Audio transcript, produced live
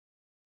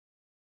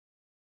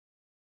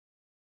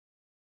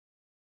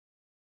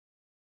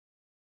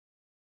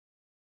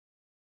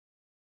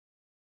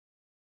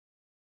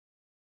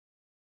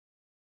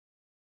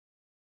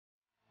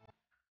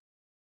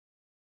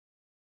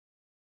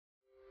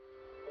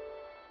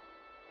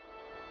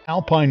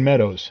Alpine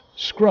meadows,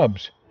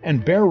 scrubs,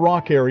 and bare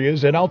rock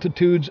areas at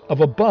altitudes of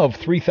above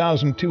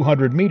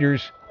 3,200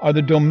 meters are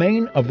the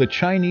domain of the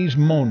Chinese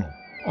Monal,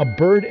 a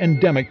bird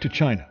endemic to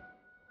China.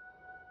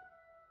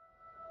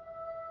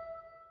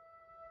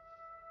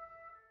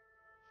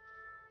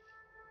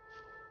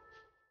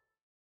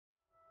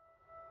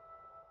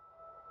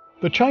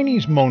 The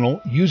Chinese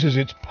Monal uses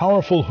its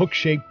powerful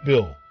hook-shaped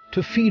bill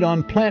to feed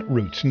on plant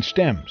roots and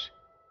stems.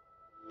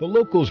 The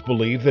locals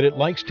believe that it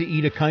likes to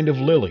eat a kind of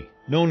lily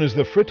known as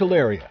the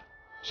fritillaria,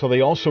 so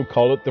they also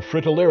call it the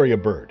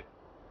fritillaria bird.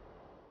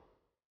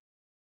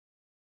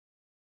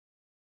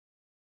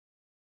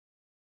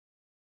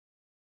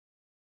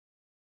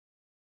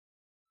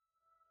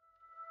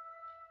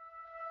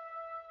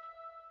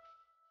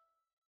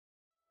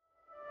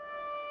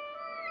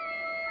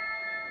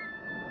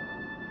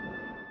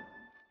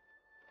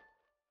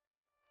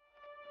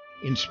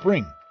 In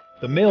spring,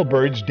 the male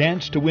birds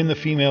dance to win the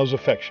female's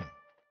affection.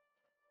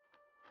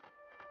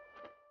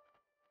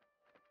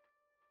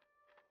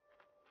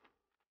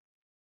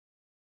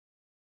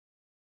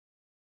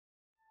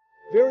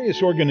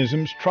 Various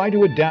organisms try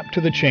to adapt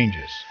to the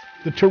changes,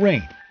 the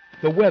terrain,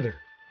 the weather,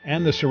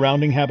 and the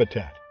surrounding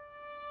habitat.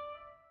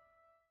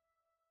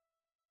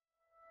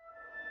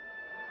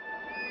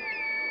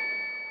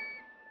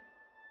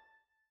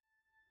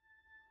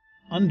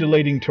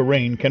 Undulating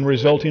terrain can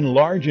result in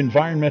large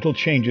environmental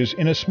changes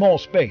in a small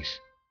space.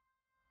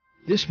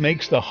 This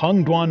makes the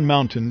Hengduan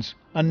Mountains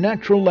a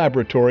natural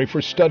laboratory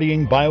for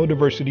studying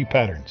biodiversity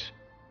patterns.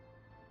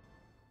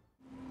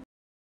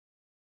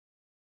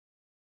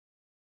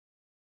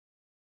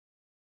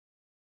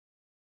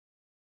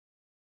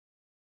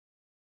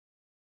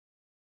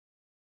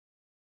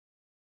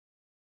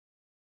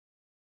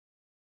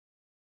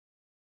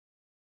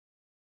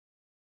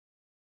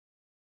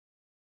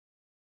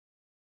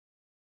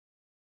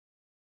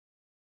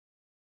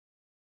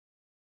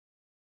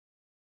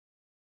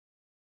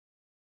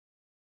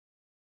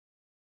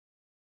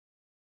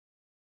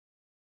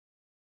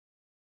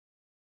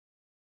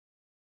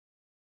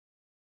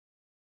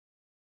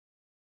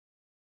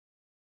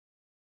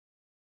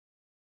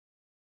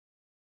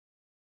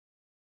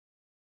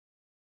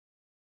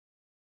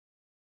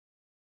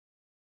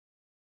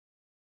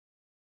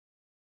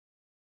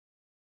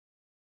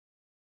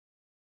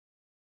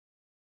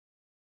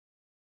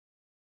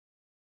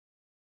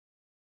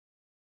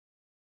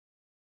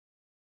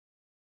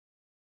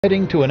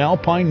 Heading to an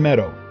alpine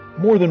meadow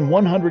more than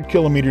 100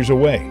 kilometers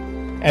away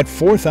at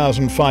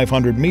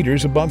 4,500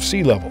 meters above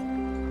sea level.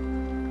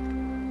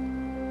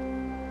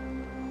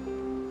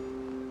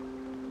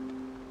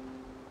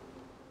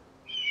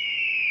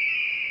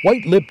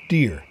 White-lipped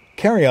deer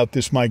carry out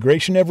this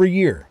migration every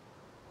year.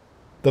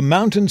 The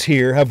mountains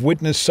here have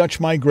witnessed such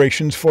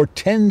migrations for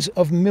tens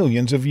of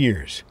millions of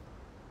years.